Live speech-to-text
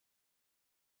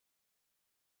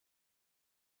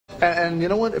And you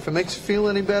know what? If it makes you feel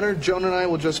any better, Joan and I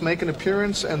will just make an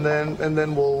appearance, and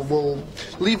then we'll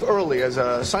leave early as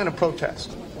a sign of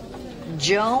protest.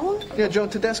 Joan? Yeah, Joan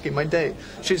Tedeschi, my date.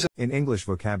 She's In English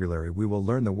vocabulary, we will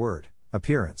learn the word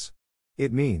appearance.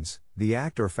 It means the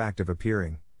act or fact of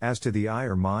appearing, as to the eye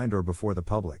or mind or before the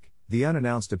public, the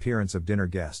unannounced appearance of dinner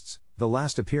guests, the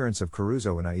last appearance of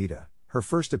Caruso and Aïda, her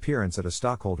first appearance at a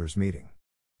stockholders meeting.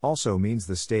 Also means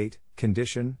the state,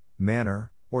 condition,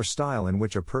 manner, or style in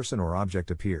which a person or object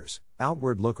appears,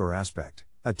 outward look or aspect,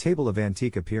 a table of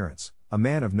antique appearance, a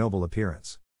man of noble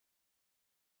appearance.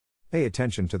 Pay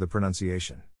attention to the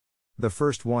pronunciation. The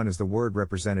first one is the word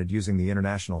represented using the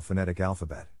International Phonetic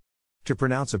Alphabet. To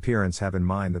pronounce appearance, have in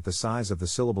mind that the size of the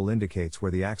syllable indicates where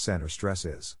the accent or stress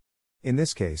is. In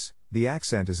this case, the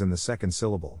accent is in the second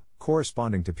syllable,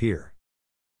 corresponding to peer.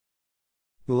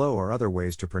 Below are other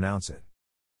ways to pronounce it.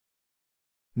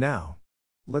 Now,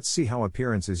 let's see how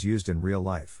appearance is used in real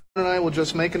life. and I will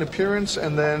just make an appearance,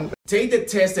 and then Take the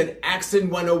test at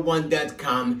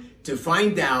accent101.com to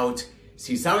find out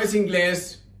si sabes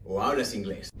inglés o hablas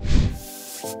inglés.